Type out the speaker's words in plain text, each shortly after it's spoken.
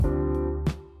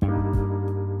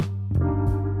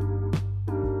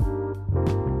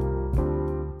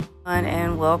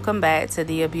And welcome back to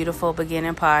the A Beautiful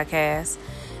Beginning podcast.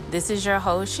 This is your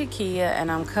host, Shakia, and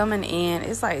I'm coming in.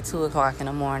 It's like 2 o'clock in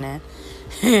the morning,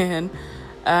 and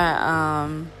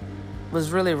I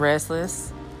was really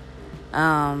restless.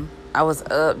 I was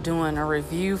up doing a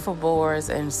review for boards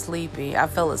and sleepy. I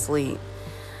fell asleep.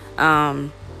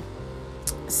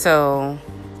 So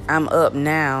I'm up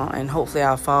now, and hopefully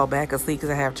I'll fall back asleep because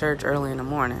I have church early in the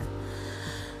morning.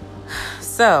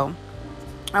 So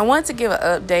I want to give an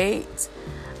update.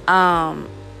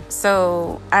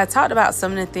 So I talked about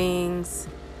some of the things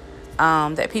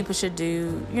that people should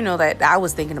do, that I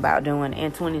was thinking about doing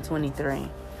in 2023.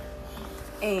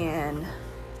 And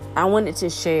I wanted to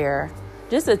share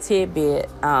just a tidbit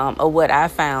of what I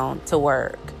found to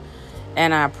work.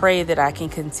 And I pray that I can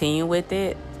continue with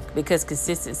it because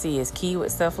consistency is key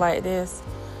with stuff like this.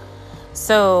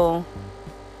 So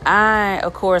I,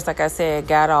 of course, like I said,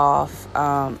 got off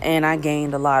and I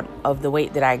gained a lot of the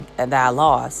weight that I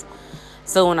lost.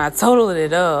 So when I totaled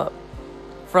it up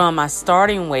from my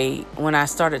starting weight, when I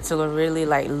started to really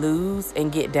lose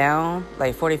and get down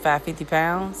 45, 50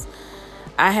 pounds,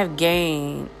 I have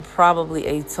gained probably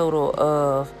a total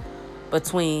of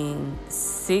between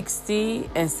 60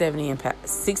 to 70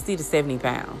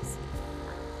 pounds.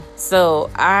 So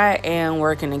I am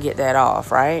working to get that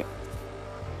off, right?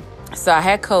 So I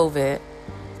had COVID.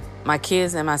 My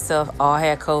kids and myself all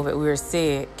had COVID. We were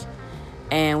sick.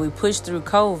 And we pushed through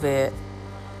COVID.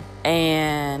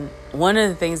 And one of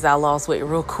the things I lost weight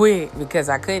real quick because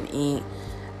I couldn't eat.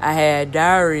 I had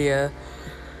diarrhea.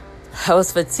 I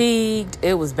was fatigued.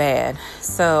 It was bad.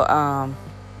 So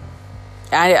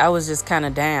I was just kind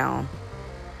of down.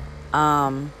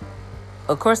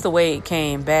 Of course, the weight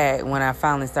came back when I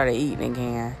finally started eating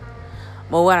again.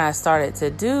 But what I started to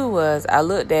do was I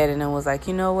looked at it and was like,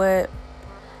 you know what?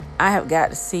 I have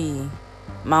got to see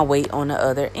my weight on the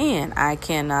other end. I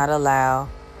cannot allow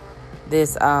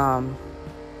this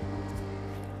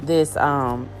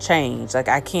change.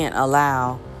 I can't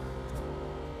allow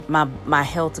my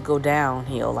health to go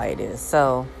downhill like this.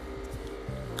 So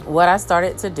what I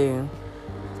started to do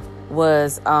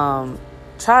was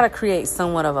try to create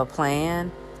somewhat of a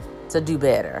plan to do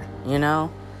better,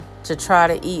 to try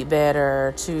to eat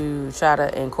better, to try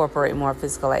to incorporate more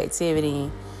physical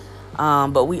activity.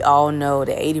 But we all know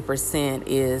that 80%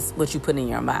 is what you put in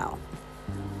your mouth.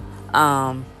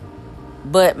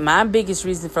 But my biggest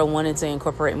reason for wanting to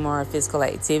incorporate more physical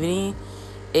activity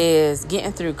is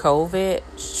getting through COVID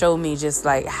showed me just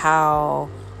how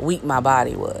weak my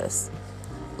body was.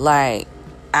 I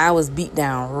was beat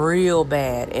down real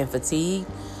bad and fatigued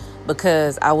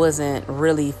because I wasn't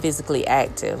really physically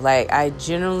active. I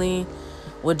generally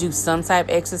would do some type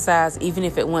of exercise, even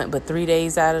if it went but 3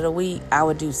 days out of the week. I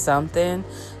would do some type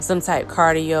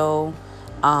cardio,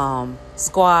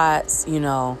 squats,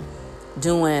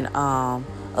 doing a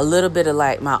little bit of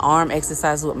my arm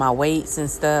exercise with my weights and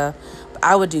stuff.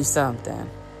 I would do something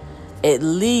at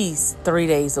least 3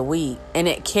 days a week, and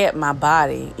it kept my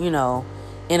body, in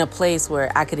a place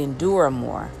where I could endure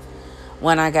more.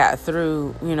 When I got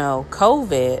through,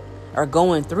 COVID or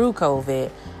going through COVID,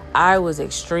 I was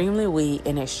extremely weak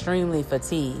and extremely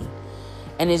fatigued.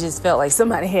 And it just felt like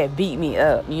somebody had beat me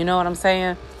up. You know what I'm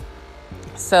saying?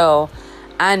 So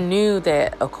I knew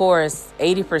that, of course,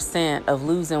 80% of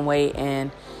losing weight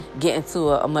and getting to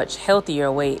a much healthier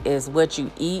weight is what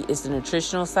you eat, is the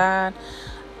nutritional side.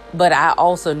 But I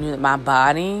also knew that my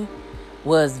body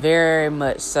was very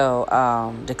much so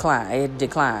declined. It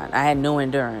declined. I had no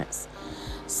endurance.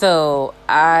 So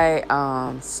I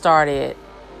started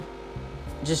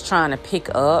just trying to pick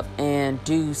up and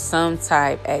do some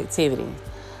type activity.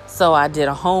 So I did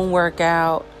a home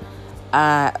workout.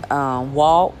 I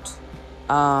walked.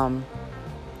 I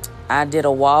did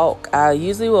a walk. I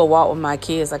usually will walk with my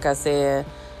kids, like I said,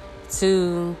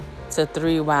 2 to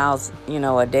 3 miles,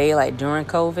 a day, during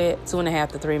COVID, 2.5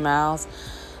 to 3 miles.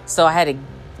 So I had to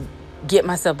get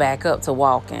myself back up to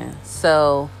walking.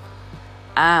 So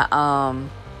I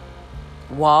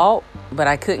walked, but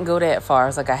I couldn't go that far.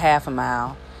 It's a half a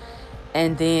mile.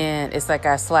 And then it's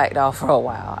I slacked off for a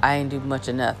while. I didn't do much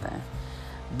of nothing.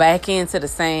 Back into the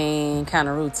same kind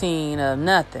of routine of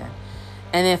nothing.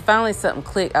 And then finally something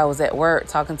clicked. I was at work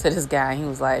talking to this guy. He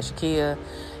was like, Shakia,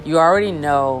 you already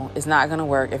know it's not going to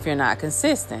work if you're not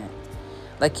consistent.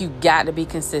 You got to be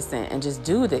consistent and just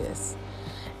do this.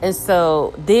 And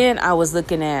so then I was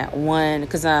looking at one,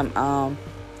 because I'm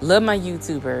love my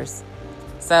YouTubers.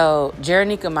 So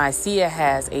Jeronica Mycia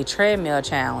has a treadmill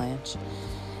challenge.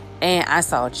 And I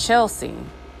saw Chelsea.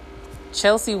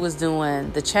 Chelsea was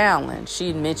doing the challenge.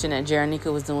 She mentioned that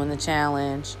Jeronica was doing the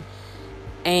challenge.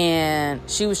 And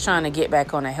she was trying to get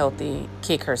back on a healthy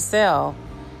kick herself,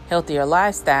 healthier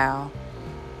lifestyle.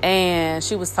 And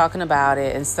she was talking about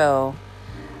it. And so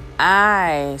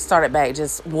I started back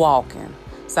just walking.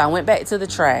 So I went back to the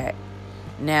track.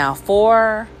 Now,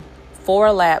 four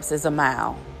laps is a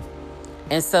mile.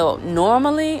 And so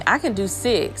normally I can do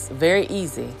 6 very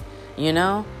easy, you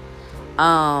know.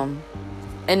 And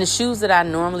the shoes that I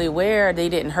normally wear, they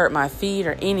didn't hurt my feet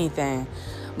or anything.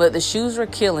 But the shoes were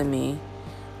killing me.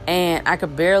 And I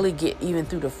could barely get even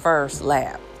through the first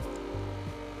lap.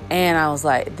 And I was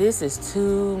like, this is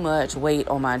too much weight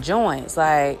on my joints.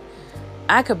 Like,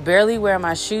 I could barely wear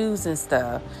my shoes and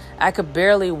stuff. I could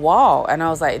barely walk. And I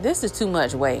was like, this is too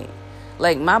much weight.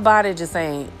 Like, my body just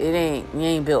you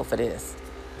ain't built for this.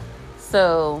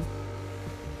 So,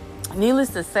 needless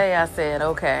to say, I said,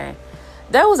 okay.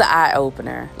 That was an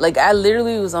eye-opener. Like, I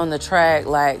literally was on the track,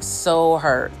 like, so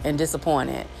hurt and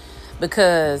disappointed.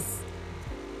 Because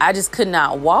I just could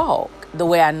not walk the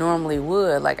way I normally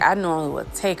would. Like, I normally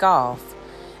would take off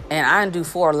and I'd do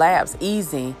 4 laps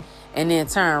easy and then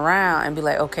turn around and be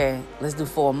like, okay, let's do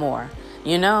 4 more,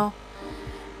 you know?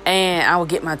 And I would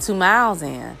get my 2 miles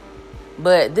in.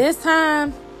 But this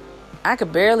time, I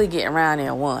could barely get around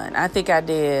in 1. I think I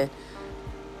did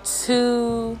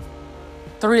 3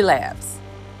 laps.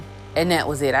 And that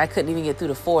was it. I couldn't even get through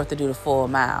the 4th to do the full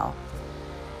mile.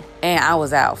 And I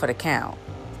was out for the count.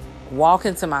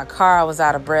 Walking to my car, I was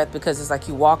out of breath because it's like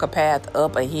you walk a path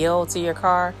up a hill to your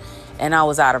car, and I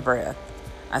was out of breath.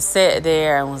 I sat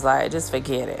there and was like, just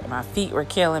forget it. My feet were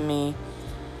killing me.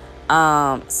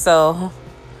 So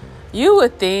you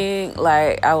would think,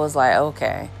 like, I was like,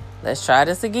 okay, let's try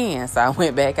this again. So I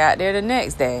went back out there the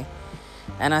next day,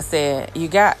 and I said, you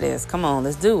got this. Come on,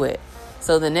 let's do it.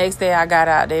 So the next day I got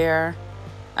out there,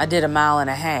 I did 1.5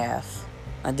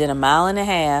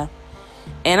 miles.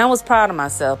 And I was proud of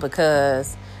myself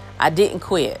because I didn't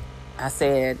quit. I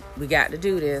said, we got to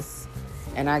do this.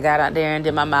 And I got out there and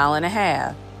did my 1.5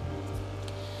 miles.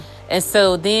 And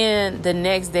so then the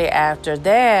next day after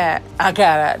that, I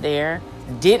got out there,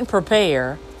 didn't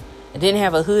prepare. I didn't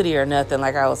have a hoodie or nothing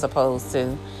like I was supposed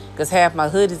to. Because half my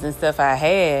hoodies and stuff I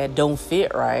had don't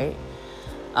fit right.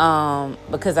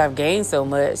 Because I've gained so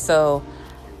much. So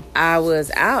I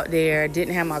was out there,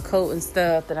 didn't have my coat and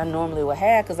stuff that I normally would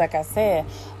have. Because like I said,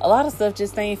 a lot of stuff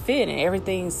just ain't fitting.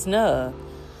 Everything's snug.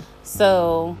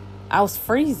 So I was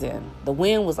freezing. The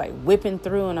wind was like whipping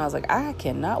through. And I was like, I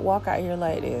cannot walk out here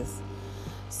like this.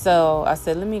 So I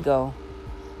said, let me go.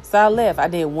 So I left. I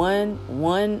did one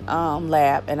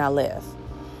lap and I left.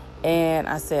 And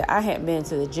I said, I hadn't been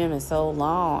to the gym in so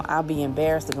long. I'll be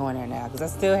embarrassed to go in there now. Because I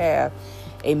still have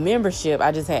a membership.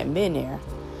 I just hadn't been there.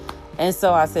 And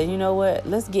so I said, you know what?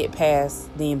 Let's get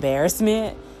past the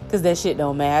embarrassment because that shit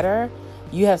don't matter.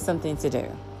 You have something to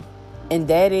do. And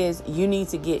that is you need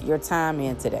to get your time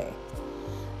in today.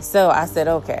 So I said,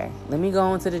 okay, let me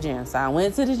go into the gym. So I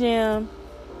went to the gym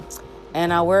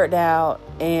and I worked out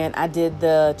and I did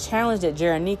the challenge that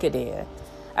Jeronica did.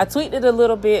 I tweaked it a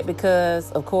little bit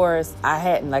because, of course, I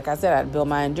hadn't, like I said, I'd build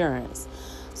my endurance.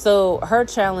 So her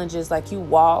challenge is like you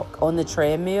walk on the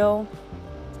treadmill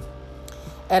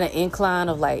at an incline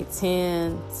of like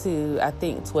 10 to, I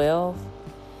think, 12.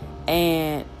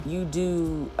 And you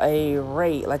do a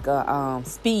rate, like a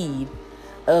speed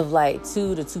of like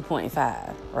 2 to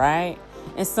 2.5, right?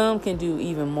 And some can do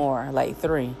even more, like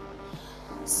 3.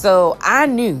 So I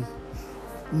knew,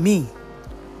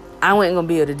 I wasn't going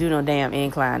to be able to do no damn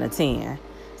incline of 10.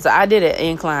 So I did an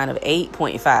incline of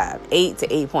 8.5, 8 to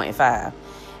 8.5.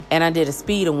 And I did a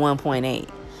speed of 1.8.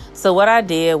 So what I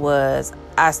did was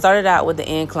I started out with the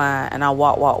incline and I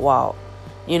walk,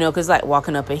 you know, because like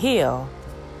walking up a hill.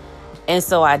 And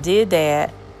so I did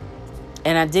that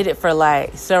and I did it for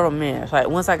like several minutes. Like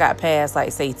once I got past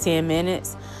like, say, 10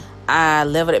 minutes, I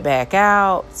leveled it back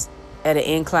out at an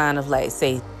incline of like,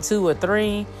 say, 2 or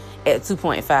 3 at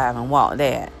 2.5 and walked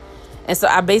that. And so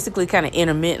I basically kind of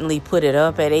intermittently put it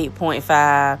up at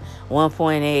 8.5,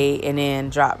 1.8, and then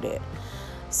dropped it.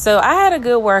 So I had a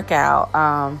good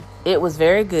workout. It was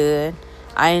very good.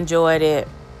 I enjoyed it.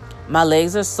 My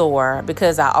legs are sore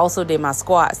because I also did my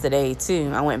squats today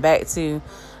too. I went back to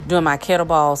doing my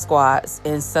kettlebell squats.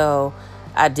 And so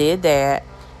I did that.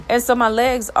 And so my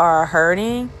legs are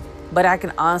hurting. But I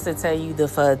can honestly tell you the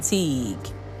fatigue.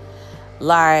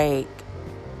 Like,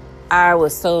 I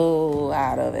was so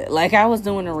out of it. Like, I was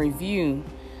doing my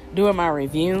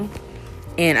review.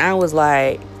 And I was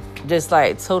like, just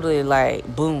like totally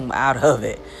like, boom, out of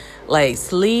it. Like,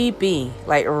 sleepy.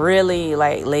 Like, really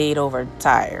like laid over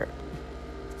tired.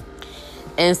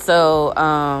 And so,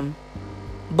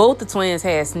 both the twins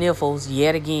had sniffles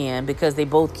yet again because they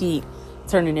both keep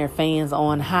turning their fans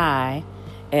on high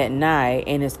at night,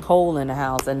 and it's cold in the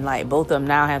house, and like both of them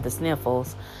now have the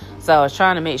sniffles. So I was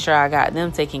trying to make sure I got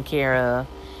them taken care of.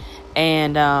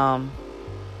 And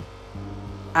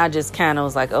I just kind of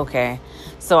was like, okay.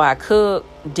 So I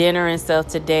cooked dinner and stuff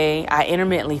today. I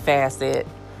intermittently fasted,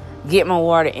 get my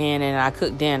water in, and I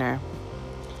cooked dinner.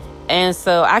 And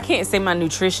so I can't say my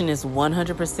nutrition is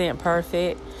 100%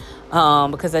 perfect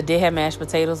because I did have mashed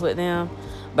potatoes with them,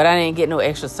 but I didn't get no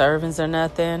extra servings or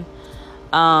nothing.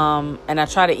 And I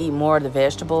try to eat more of the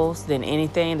vegetables than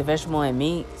anything, the vegetable and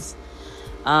meats.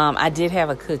 I did have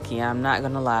a cookie, I'm not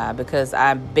going to lie, because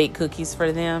I baked cookies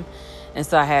for them. And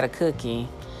so I had a cookie.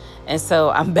 And so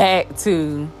I'm back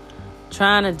to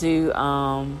trying to do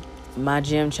my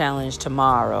gym challenge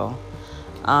tomorrow.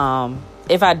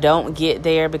 If I don't get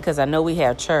there, because I know we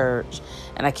have church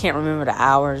and I can't remember the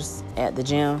hours at the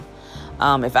gym.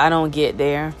 If I don't get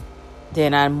there,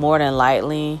 then I more than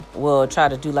likely will try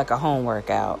to do like a home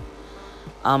workout.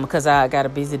 Because I got a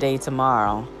busy day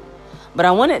tomorrow. But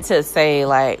I wanted to say,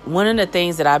 like, one of the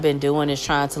things that I've been doing is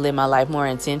trying to live my life more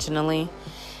intentionally.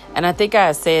 And I think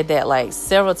I said that like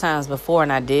several times before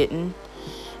and I didn't.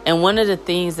 And one of the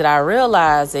things that I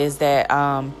realized is that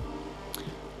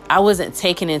I wasn't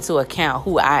taking into account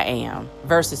who I am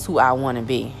versus who I want to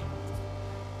be.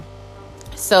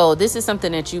 So this is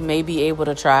something that you may be able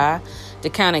to try to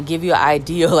kind of give you an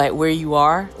idea like where you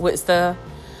are with stuff.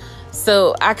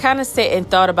 So I kind of sat and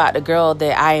thought about the girl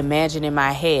that I imagine in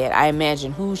my head. I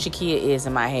imagine who Shakia is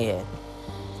in my head.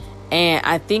 And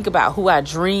I think about who I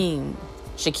dream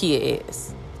Shakia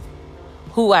is,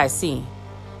 who I see.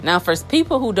 Now, for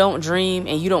people who don't dream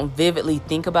and you don't vividly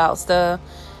think about stuff,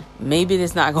 maybe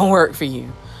it's not going to work for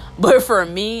you. But for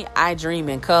me, I dream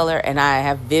in color and I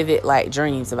have vivid like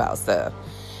dreams about stuff.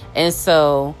 And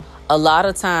so a lot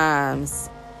of times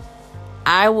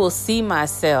I will see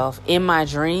myself in my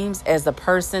dreams as the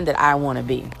person that I want to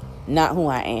be, not who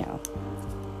I am.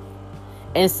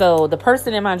 And so the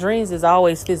person in my dreams is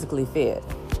always physically fit.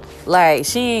 Like,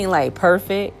 she ain't like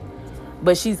perfect,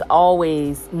 but she's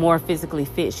always more physically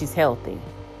fit. She's healthy.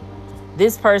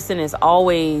 This person is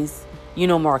always,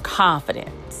 more confident,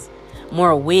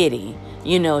 more witty.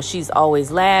 She's always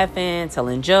laughing,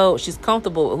 telling jokes. She's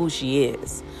comfortable with who she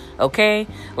is. Okay?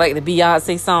 Like the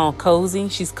Beyonce song, Cozy.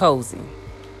 She's cozy.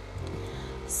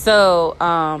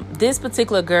 So, this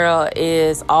particular girl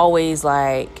is always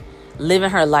like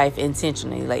living her life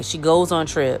intentionally. Like, she goes on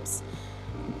trips,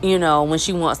 when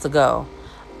she wants to go.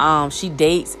 She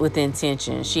dates with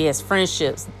intention. She has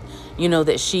friendships,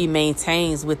 that she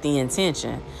maintains with the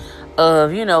intention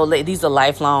of, these are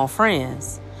lifelong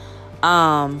friends.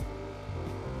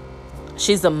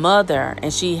 She's a mother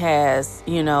and she has,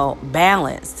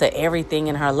 balance to everything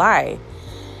in her life.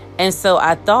 And so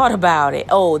I thought about it.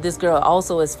 Oh, this girl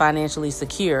also is financially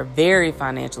secure, very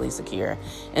financially secure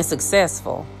and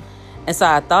successful. And so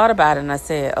I thought about it and I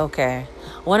said, okay,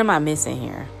 what am I missing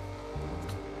here?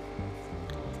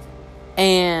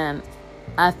 And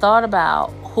I thought about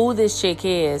who this chick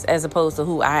is as opposed to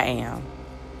who I am.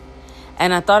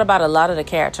 And I thought about a lot of the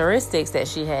characteristics that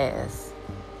she has,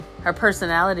 her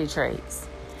personality traits.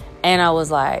 And I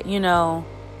was like,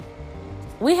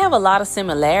 we have a lot of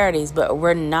similarities, but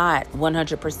we're not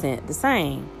 100% the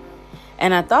same.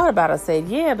 And I thought about it. I said,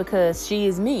 yeah, because she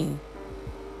is me.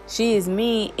 She is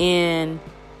me in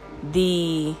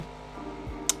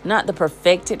not the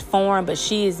perfected form, but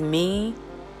she is me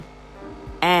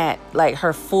at like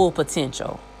her full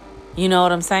potential. You know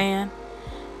what I'm saying?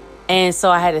 And so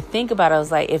I had to think about it. I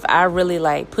was like, if I really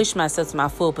like push myself to my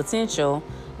full potential,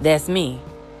 that's me.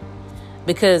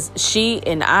 Because she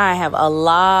and I have a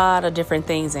lot of different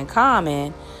things in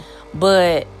common,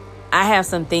 but I have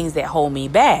some things that hold me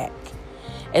back.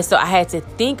 And so I had to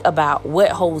think about what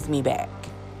holds me back,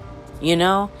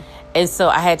 And so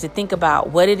I had to think about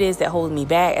what it is that holds me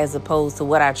back as opposed to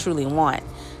what I truly want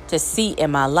to see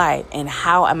in my life and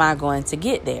how am I going to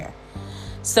get there.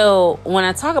 So when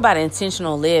I talk about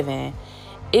intentional living,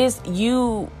 it's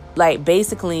you like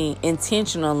basically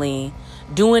intentionally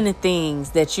doing the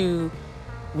things that you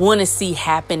want to see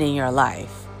happen in your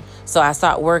life. So I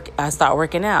start working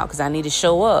out because I need to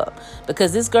show up,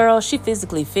 because this girl, she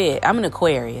physically fit. I'm an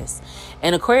Aquarius,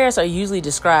 and Aquarius are usually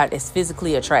described as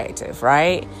physically attractive,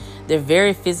 right? They're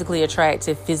very physically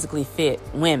attractive, physically fit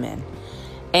women.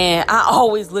 And I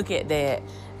always look at that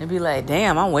and be like,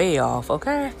 damn, I'm way off.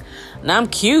 Okay. Now I'm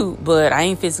cute, but I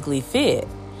ain't physically fit.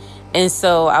 And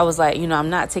so I was like, I'm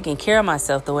not taking care of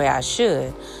myself the way I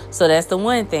should. So that's the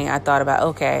one thing I thought about.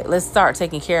 Okay, let's start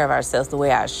taking care of ourselves the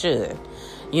way I should.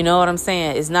 You know what I'm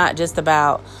saying? It's not just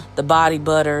about the body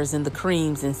butters and the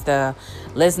creams and stuff.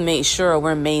 Let's make sure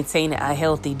we're maintaining a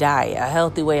healthy diet, a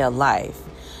healthy way of life.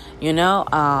 You know,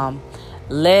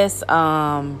 let's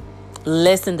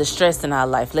lessen the stress in our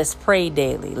life. Let's pray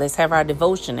daily. Let's have our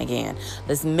devotion again.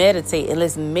 Let's meditate, and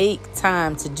let's make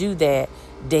time to do that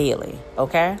daily.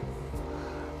 Okay.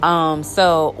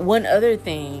 So one other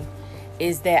thing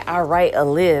is that I write a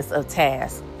list of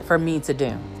tasks for me to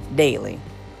do daily.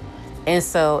 And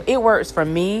so it works for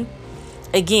me.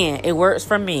 Again, it works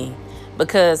for me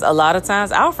because a lot of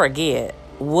times I'll forget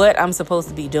what I'm supposed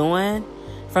to be doing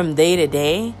from day to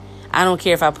day. I don't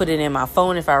care if I put it in my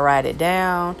phone, if I write it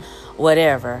down,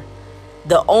 whatever.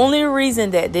 The only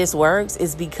reason that this works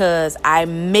is because I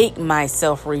make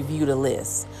myself review the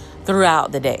list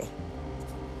throughout the day.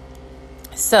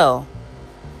 So,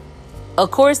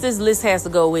 of course, this list has to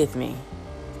go with me.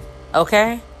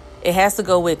 Okay? It has to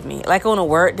go with me. Like on a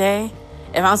work day,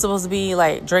 if I'm supposed to be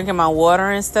like drinking my water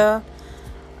and stuff,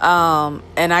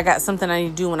 and I got something I need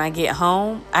to do when I get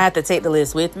home, I have to take the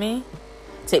list with me,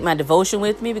 take my devotion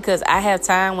with me, because I have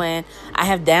time when I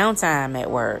have downtime at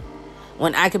work,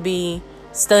 when I could be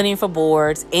studying for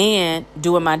boards and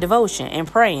doing my devotion and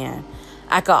praying.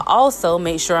 I could also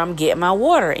make sure I'm getting my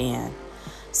water in.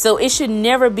 So it should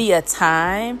never be a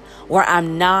time where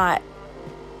I'm not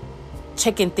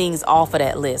checking things off of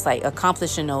that list, like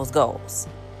accomplishing those goals.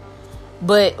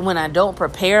 But when I don't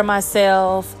prepare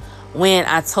myself, when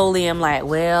I totally am like,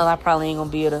 well, I probably ain't gonna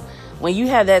be able to. When you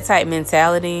have that type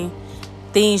mentality,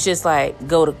 things just like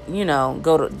go to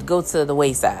the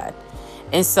wayside.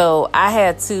 And so I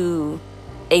had to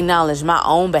acknowledge my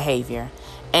own behavior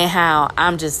and how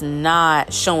I'm just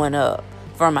not showing up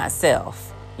for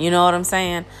myself. You know what I'm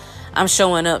saying? I'm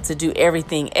showing up to do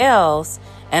everything else,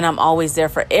 and I'm always there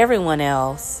for everyone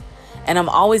else, and I'm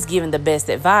always giving the best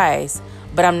advice,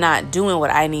 but I'm not doing what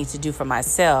I need to do for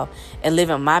myself and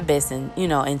living my best and,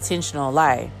 intentional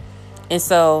life. And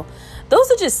so those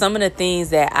are just some of the things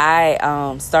that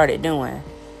I started doing.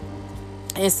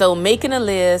 And so making a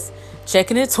list,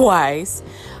 checking it twice,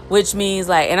 which means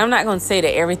like, and I'm not going to say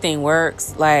that everything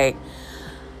works. Like,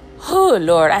 oh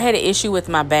Lord, I had an issue with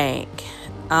my bank.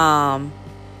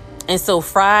 And so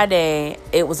Friday,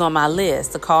 it was on my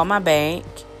list to call my bank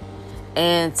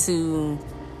and to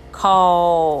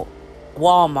call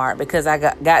Walmart because I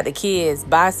got the kids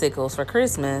bicycles for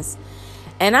Christmas.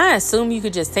 And I assume you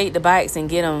could just take the bikes and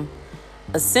get them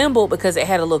assembled because it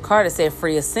had a little card that said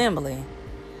free assembly.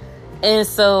 And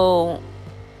so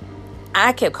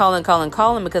I kept calling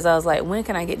because I was like, when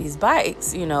can I get these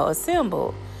bikes,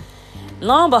 assembled?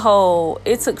 Lo and behold,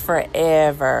 it took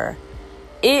forever.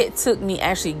 It took me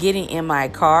actually getting in my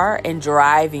car and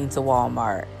driving to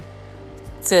Walmart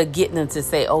to get them to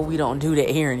say, oh, we don't do that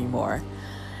here anymore.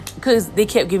 Because they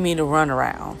kept giving me the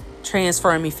runaround,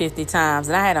 transferring me 50 times.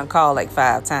 And I had them called like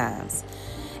 5 times.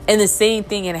 And the same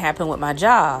thing had happened with my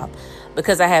job.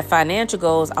 Because I had financial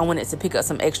goals, I wanted to pick up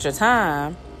some extra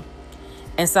time.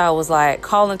 And so I was like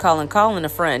calling the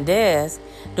front desk.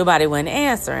 Nobody wasn't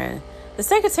answering. The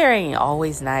secretary ain't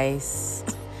always nice.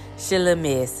 She a little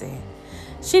messy.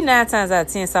 She 9 times out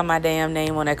of 10 saw my damn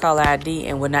name on that caller ID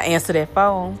and would not answer that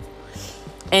phone.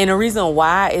 And the reason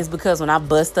why is because when I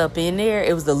bust up in there,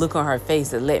 it was the look on her face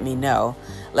that let me know.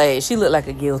 Like, she looked like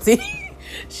a guilty.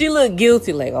 She looked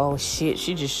guilty, like, oh shit,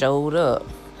 she just showed up.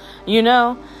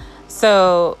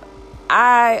 So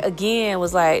I, again,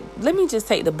 was like, let me just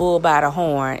take the bull by the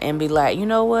horn and be like, you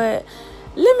know what?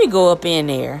 Let me go up in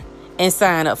there and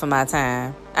sign up for my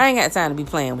time. I ain't got time to be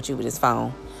playing with you with this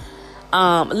phone.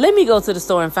 Let me go to the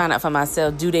store and find out for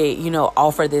myself, do they,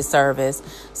 offer this service?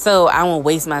 So I won't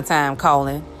waste my time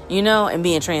calling, and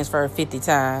being transferred 50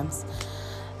 times.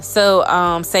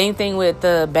 So, same thing with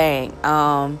the bank.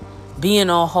 Being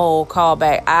on hold, call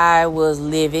back. I was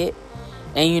livid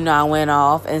and, I went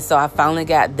off. And so I finally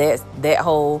got that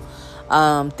whole,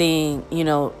 thing,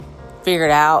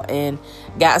 figured out and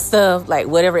got stuff, like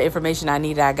whatever information I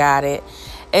needed, I got it.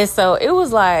 And so it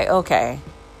was like, okay.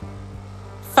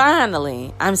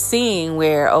 Finally, I'm seeing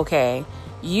where, okay,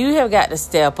 you have got to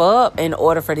step up in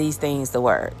order for these things to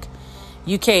work.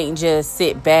 You can't just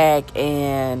sit back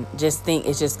and just think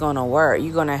it's just going to work.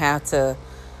 You're going to have to,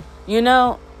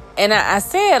 and I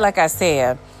said, like I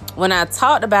said, when I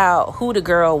talked about who the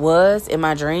girl was in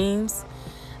my dreams,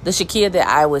 the Shakira that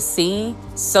I was seeing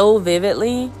so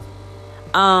vividly,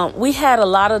 we had a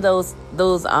lot of those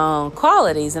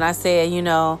qualities. And I said,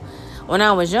 when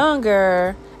I was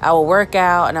younger, I would work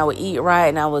out and I would eat right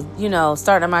and I was,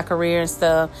 starting my career and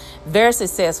stuff. Very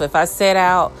successful. If I set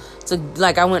out to,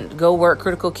 like, I went to go work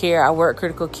critical care. I worked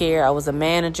critical care. I was a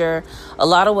manager. A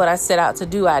lot of what I set out to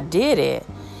do, I did it.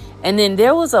 And then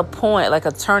there was a point, like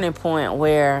a turning point,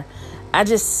 where I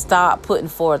just stopped putting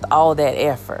forth all that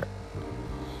effort.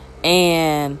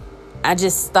 And I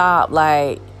just stopped,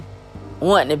 like,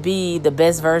 wanting to be the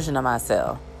best version of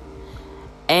myself.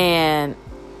 And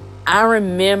I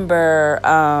remember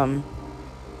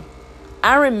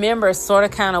sort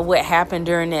of kind of what happened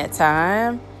during that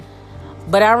time.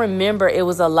 But I remember it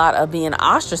was a lot of being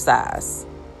ostracized.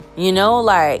 You know,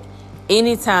 like,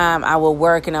 anytime I would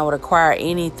work and I would acquire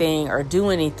anything or do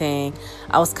anything,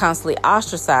 I was constantly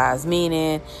ostracized.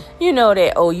 Meaning, you know,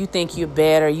 that, oh, you think you're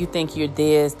better, you think you're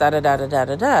this,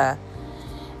 da-da-da-da-da-da-da.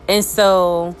 And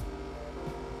so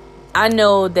I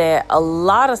know that a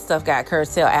lot of stuff got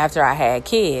curtailed after I had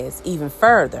kids, even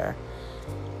further.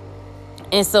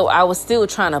 And so I was still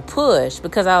trying to push,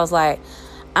 because I was like,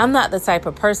 I'm not the type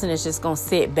of person that's just going to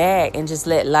sit back and just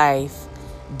let life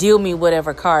deal me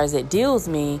whatever cards it deals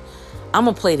me. I'm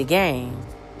going to play the game,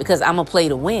 because I'm going to play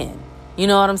to win. You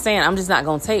know what I'm saying? I'm just not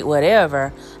going to take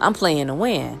whatever. I'm playing to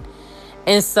win.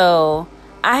 And so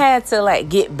I had to, like,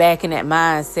 get back in that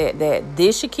mindset that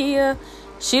this Shakia,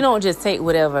 she don't just take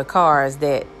whatever cards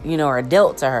that, you know, are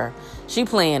dealt to her. She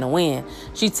playing to win.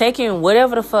 She taking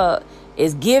whatever the fuck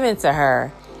is given to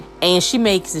her, and she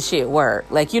makes the shit work.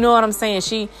 Like, you know what I'm saying?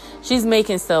 She's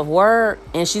making stuff work,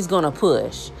 and she's going to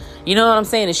push. You know what I'm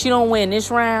saying? If she don't win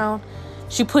this round,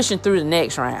 she pushing through the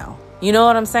next round. You know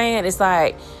what I'm saying? It's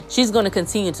like she's going to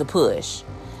continue to push.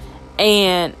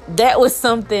 And that was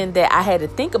something that I had to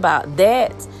think about.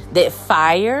 That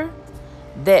fire,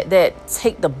 that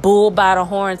take the bull by the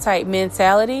horn type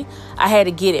mentality, I had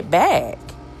to get it back.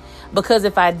 Because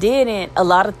if I didn't, a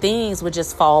lot of things would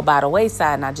just fall by the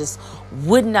wayside, and I just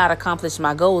would not accomplish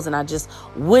my goals, and I just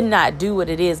would not do what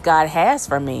it is God has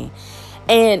for me.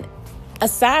 And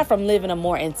aside from living a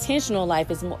more intentional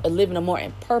life, is living a more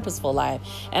purposeful life.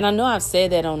 And I know I've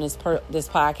said that on this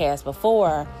podcast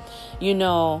before. You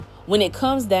know, when it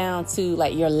comes down to,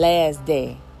 like, your last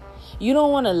day, you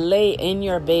don't want to lay in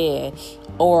your bed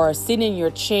or sit in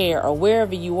your chair or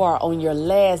wherever you are on your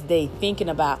last day thinking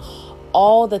about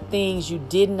all the things you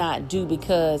did not do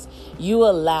because you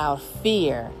allowed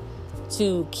fear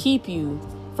to keep you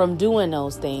from doing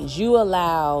those things. You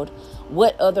allowed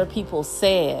what other people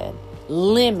said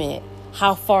limit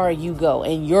how far you go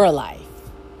in your life.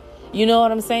 You know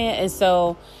what I'm saying? And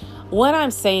so what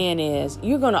I'm saying is,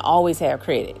 you're going to always have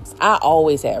critics. I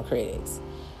always have critics.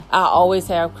 I always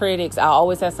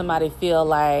have somebody feel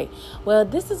like, well,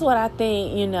 this is what I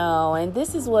think, you know, and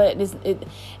this is what this.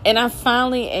 And I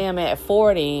finally am at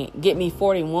 40, get me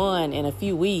 41 in a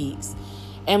few weeks.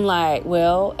 I'm like,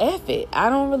 well, F it. I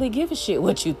don't really give a shit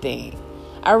what you think.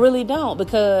 I really don't,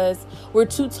 because we're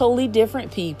two totally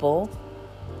different people.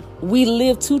 We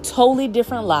live two totally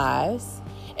different lives.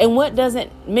 And what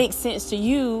doesn't make sense to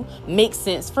you makes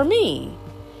sense for me.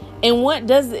 And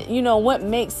what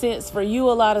makes sense for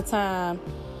you a lot of time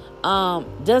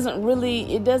doesn't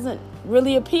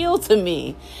really appeal to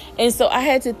me. And so I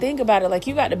had to think about it, like,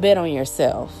 you got to bet on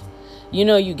yourself. You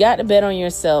know, you got to bet on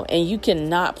yourself, and you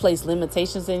cannot place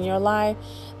limitations in your life.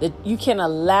 That you can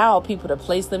allow people to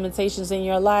place limitations in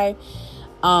your life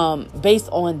based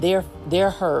on their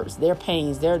hurts, their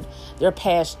pains, their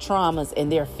past traumas,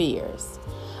 and their fears.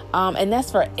 And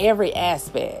that's for every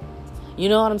aspect. You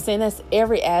know what I'm saying? That's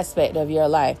every aspect of your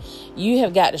life. You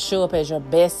have got to show up as your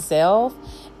best self,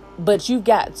 but you've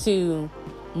got to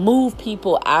move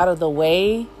people out of the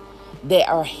way that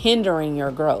are hindering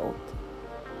your growth.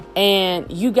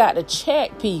 And you got to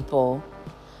check people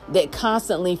that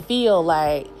constantly feel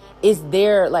like it's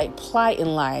their, like, plight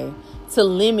in life to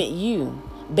limit you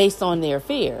based on their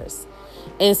fears.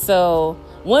 And so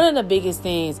one of the biggest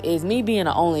things is me being an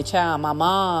only child. My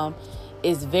mom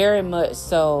is very much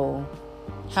so,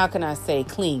 how can I say,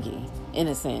 clingy in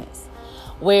a sense,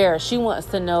 where she wants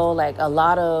to know, like, a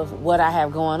lot of what I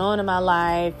have going on in my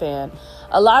life and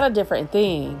a lot of different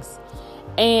things.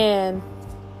 And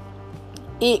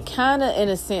it kind of, in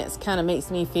a sense, kind of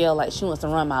makes me feel like she wants to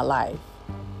run my life.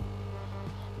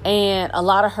 And a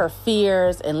lot of her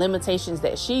fears and limitations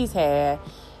that she's had,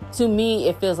 to me,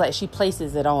 it feels like she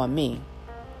places it on me.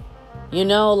 You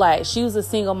know, like, she was a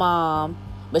single mom,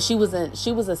 but she was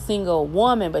a single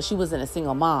woman, but she wasn't a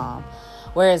single mom.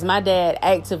 Whereas my dad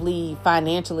actively,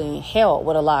 financially helped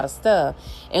with a lot of stuff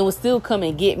and would still come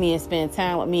and get me and spend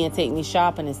time with me and take me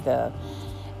shopping and stuff.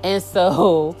 And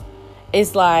so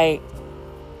it's like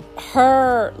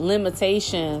her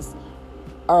limitations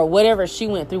or whatever she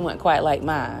went through weren't quite like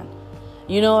mine.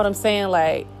 You know what I'm saying?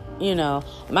 Like, you know,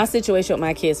 my situation with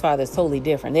my kid's father is totally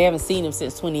different. They haven't seen him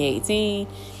since 2018.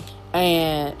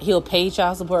 And he'll pay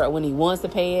child support when he wants to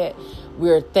pay it.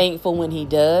 We're thankful when he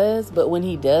does, but when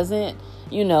he doesn't,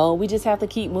 we just have to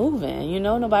keep moving.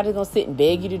 Nobody's going to sit and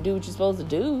beg you to do what you're supposed to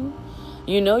do.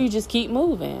 You just keep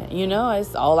moving.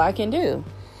 It's all I can do.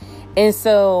 And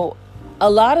so a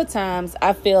lot of times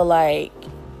I feel like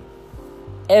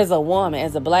as a woman,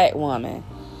 as a black woman,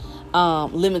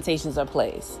 limitations are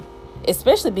placed,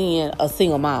 especially being a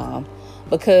single mom,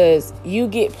 because you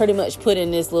get pretty much put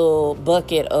in this little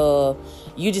bucket of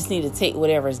you just need to take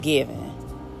whatever's given.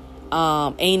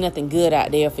 Ain't nothing good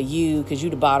out there for you because you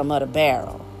the bottom of the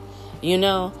barrel,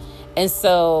 And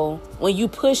so when you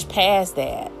push past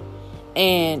that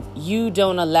and you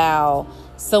don't allow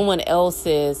someone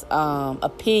else's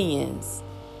opinions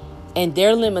and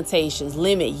their limitations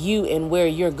limit you and where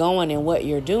you're going and what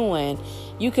you're doing,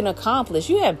 you can accomplish.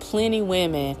 You have plenty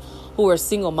women who are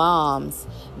single moms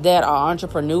that are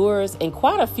entrepreneurs, and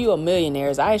quite a few are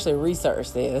millionaires. I actually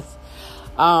researched this.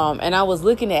 And I was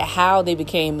looking at how they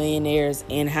became millionaires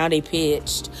and how they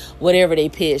pitched whatever they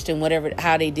pitched and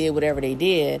how they did whatever they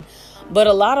did. But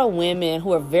a lot of women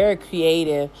who are very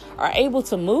creative are able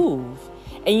to move.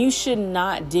 And you should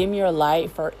not dim your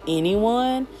light for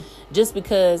anyone just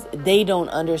because they don't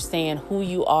understand who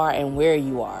you are and where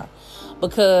you are.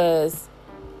 Because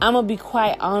I'm going to be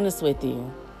quite honest with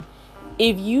you.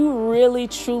 If you really,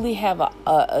 truly have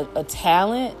a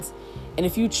talent, and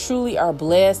if you truly are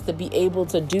blessed to be able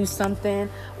to do something,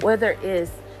 whether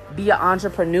it's be an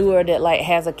entrepreneur that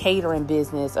has a catering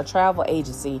business, a travel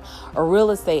agency, a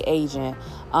real estate agent,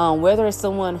 whether it's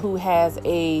someone who has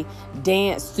a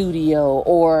dance studio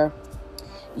or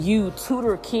you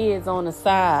tutor kids on the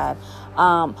side,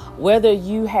 whether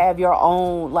you have your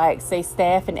own, say,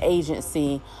 staffing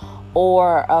agency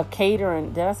or a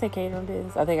catering, did I say catering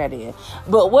business? I think I did.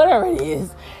 But whatever it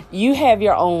is, you have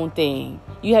your own thing.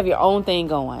 You have your own thing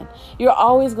going. You're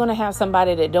always going to have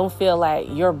somebody that don't feel like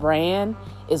your brand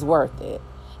is worth it.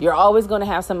 You're always going to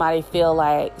have somebody feel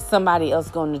like somebody else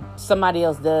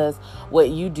does what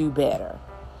you do better.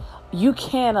 You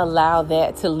can't allow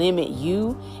that to limit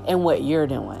you and what you're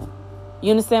doing.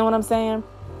 You understand what I'm saying?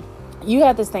 You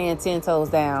have to stand 10 toes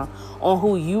down on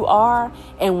who you are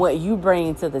and what you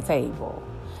bring to the table.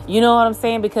 You know what I'm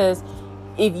saying? Because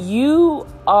if you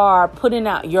are putting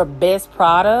out your best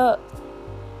product,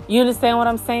 you understand what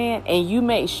I'm saying? And you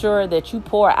make sure that you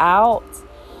pour out.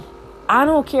 I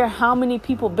don't care how many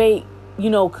people bake,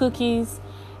 cookies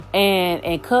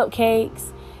and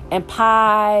cupcakes and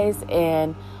pies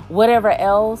and whatever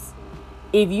else.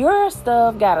 If your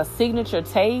stuff got a signature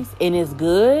taste and it's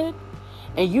good,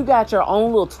 and you got your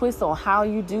own little twist on how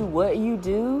you do what you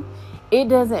do, it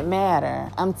doesn't matter.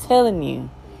 I'm telling you,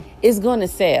 it's going to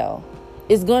sell.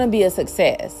 It's going to be a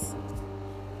success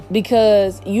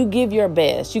because you give your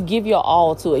best. You give your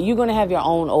all to it. You're going to have your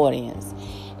own audience.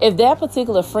 If that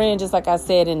particular friend, just like I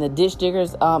said in the Ditch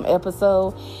Diggers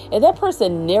episode, if that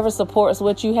person never supports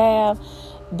what you have,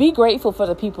 be grateful for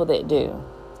the people that do.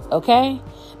 Okay?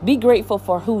 Be grateful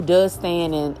for who does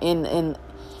stand in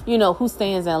who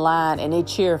stands in line and they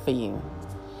cheer for you.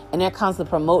 And they're constantly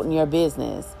promoting your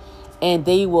business. And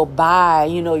they will buy,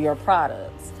 your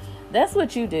products. That's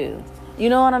what you do. You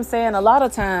know what I'm saying? A lot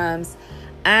of times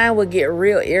I would get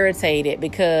real irritated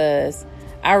because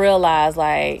I realized,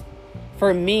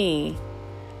 for me,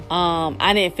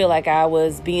 I didn't feel like I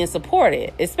was being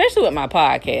supported, especially with my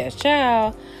podcast.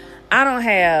 Child, I don't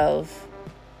have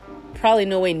probably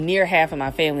nowhere near half of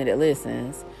my family that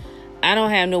listens. I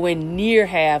don't have nowhere near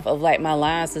half of my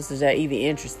line sisters that are even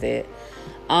interested.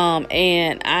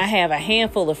 And I have a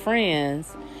handful of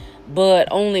friends, but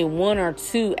only one or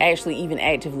two actually even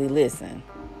actively listen.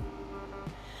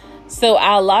 So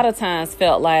I a lot of times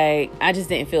felt like I just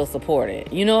didn't feel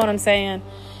supported. You know what I'm saying?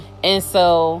 And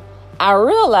so I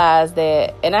realized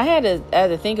that, and I had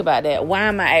to think about that. Why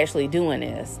am I actually doing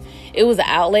this? It was an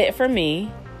outlet for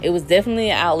me. It was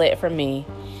definitely an outlet for me.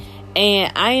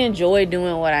 And I enjoy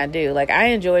doing what I do. I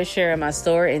enjoy sharing my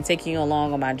story and taking you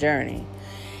along on my journey.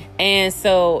 And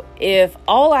so if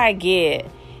all I get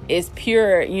is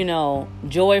pure,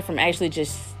 joy from actually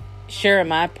just sharing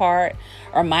my part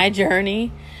or my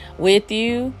journey with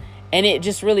you, and it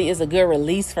just really is a good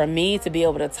release for me to be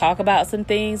able to talk about some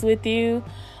things with you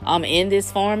in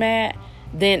this format,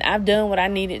 then I've done what I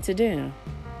needed to do.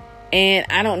 And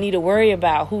I don't need to worry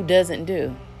about who doesn't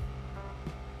do.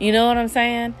 You know what I'm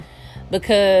saying?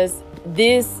 Because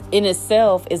this in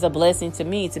itself is a blessing to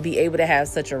me to be able to have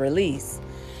such a release.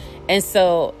 And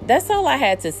so that's all I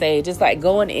had to say. Just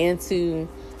going into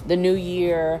the new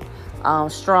year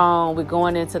strong. We're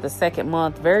going into the second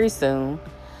month very soon.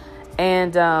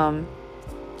 And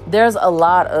there's a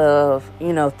lot of,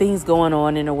 things going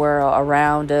on in the world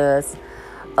around us.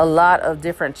 a lot of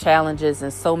different challenges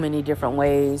in so many different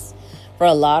ways for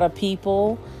a lot of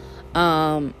people.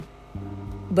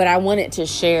 But I wanted to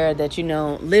share that,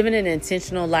 living an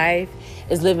intentional life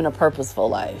is living a purposeful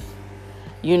life.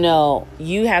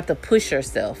 You have to push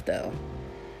yourself, though.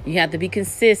 You have to be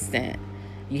consistent.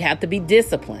 You have to be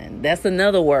disciplined. That's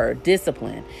another word,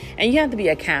 discipline. And you have to be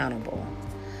accountable.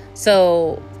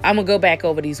 So I'm going to go back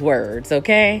over these words,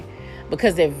 okay?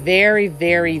 Because they're very,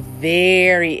 very,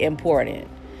 very important.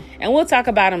 And we'll talk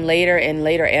about them later in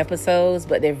later episodes,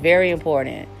 but they're very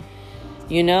important.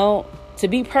 To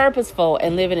be purposeful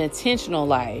and live an intentional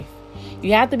life,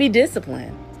 you have to be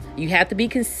disciplined. You have to be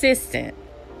consistent.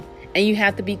 And you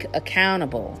have to be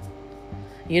accountable.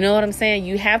 You know what I'm saying?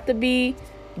 You have to be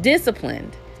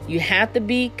disciplined. You have to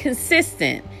be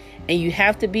consistent. And you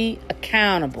have to be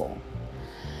accountable.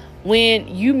 When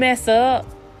you mess up,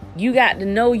 you got to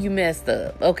know you messed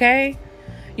up, okay?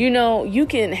 You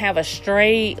can have a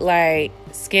straight,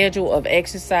 schedule of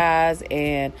exercise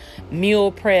and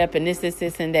meal prep and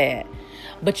this, and that.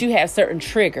 But you have certain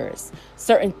triggers,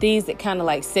 certain things that kind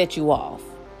of set you off.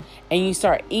 And you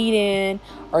start eating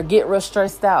or get real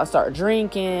stressed out, start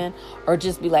drinking, or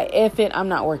just be like, F it, I'm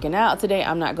not working out today.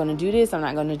 I'm not going to do this. I'm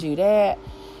not going to do that.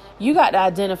 You got to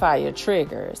identify your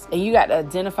triggers, and you got to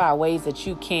identify ways that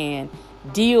you can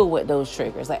deal with those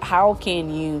triggers. How can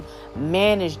you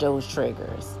manage those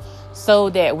triggers so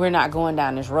that we're not going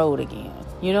down this road again?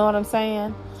 You know what I'm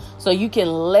saying? So you can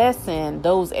lessen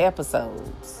those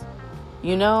episodes.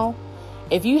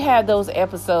 If you have those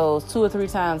episodes 2 or 3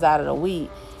 times out of the week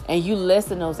and you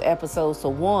lessen those episodes to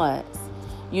once,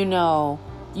 you're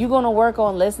going to work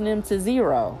on lessening them to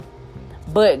 0.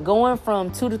 But going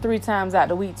from 2 to 3 times out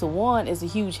the week to 1 is a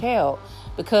huge help,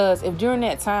 because if during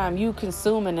that time you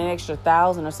consuming an extra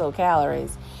 1,000 or so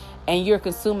calories and you're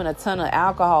consuming a ton of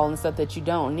alcohol and stuff that you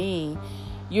don't need,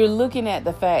 you're looking at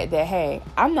the fact that, hey,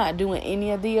 I'm not doing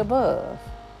any of the above.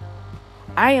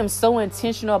 I am so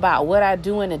intentional about what I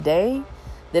do in a day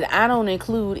that I don't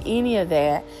include any of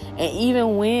that. And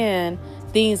even when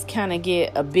things kind of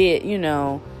get a bit,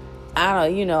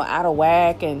 out of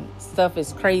whack and stuff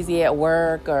is crazy at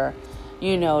work, or,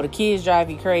 the kids drive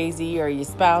you crazy, or your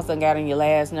spouse done got on your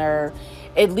last nerve,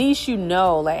 at least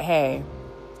hey,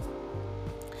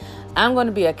 I'm going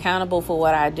to be accountable for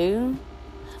what I do,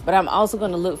 but I'm also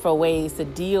going to look for ways to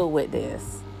deal with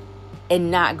this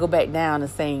and not go back down the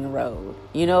same road.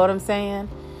 You know what I'm saying?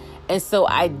 And so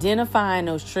identifying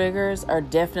those triggers are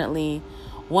definitely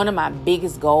one of my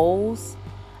biggest goals,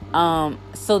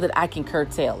 so that I can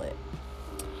curtail it.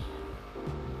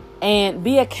 And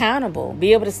be accountable,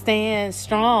 be able to stand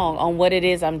strong on what it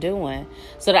is I'm doing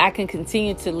so that I can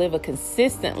continue to live a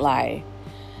consistent life,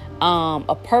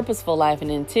 a purposeful life,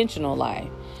 an intentional life.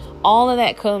 All of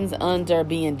that comes under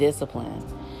being disciplined.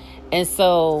 And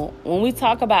so when we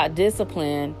talk about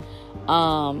discipline,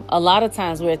 a lot of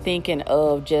times we're thinking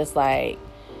of just a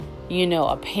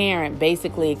parent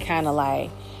basically kind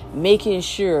of making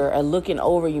sure or looking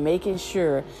over you, making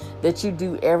sure that you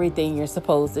do everything you're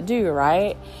supposed to do,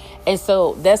 right? And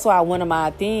so that's why one of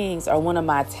my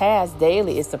tasks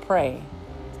daily is to pray.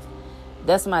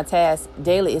 That's my task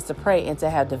daily, is to pray and to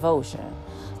have devotion,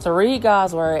 to read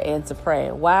God's word and to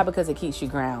pray. Why? Because it keeps you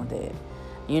grounded.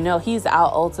 He's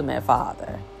our ultimate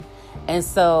Father. And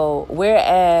so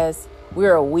whereas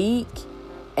we're weak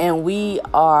and we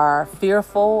are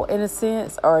fearful in a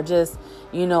sense, or just,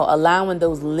 allowing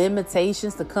those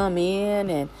limitations to come in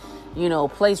and,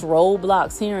 place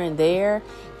roadblocks here and there,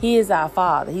 He is our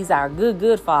Father. He's our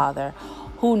good Father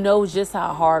who knows just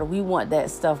how hard we want that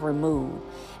stuff removed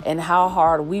and how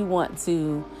hard we want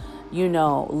to,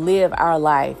 live our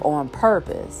life on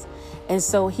purpose. And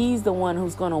so He's the one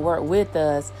who's going to work with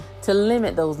us to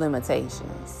limit those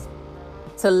limitations,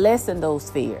 to lessen those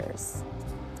fears,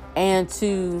 and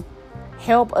to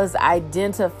help us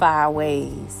identify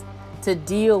ways to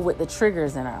deal with the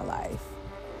triggers in our life.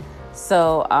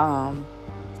 So,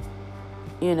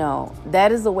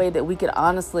 that is the way that we could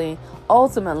honestly,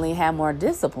 ultimately have more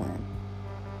discipline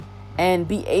and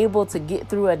be able to get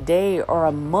through a day or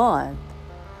a month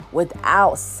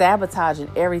without sabotaging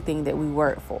everything that we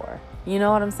work for. You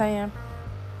know what I'm saying?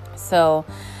 So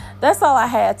that's all I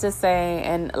had to say.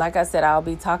 And like I said, I'll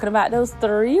be talking about those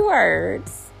 3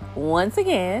 words once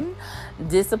again: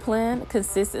 discipline,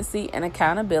 consistency, and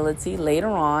accountability later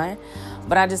on.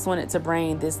 But I just wanted to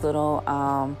bring this little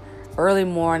early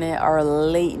morning or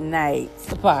late night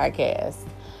podcast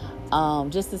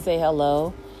just to say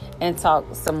hello and talk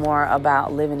some more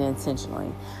about living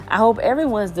intentionally. I hope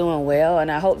everyone's doing well,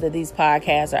 and I hope that these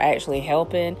podcasts are actually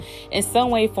helping in some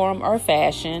way, form, or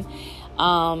fashion.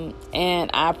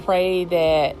 And I pray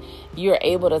that you're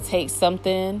able to take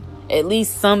something, at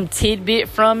least some tidbit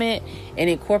from it, and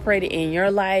incorporate it in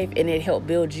your life, and it help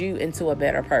build you into a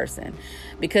better person.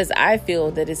 Because I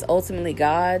feel that it's ultimately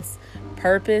God's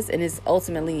purpose, and it's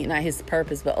ultimately not his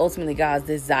purpose, but ultimately God's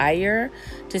desire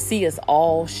to see us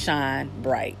all shine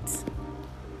bright.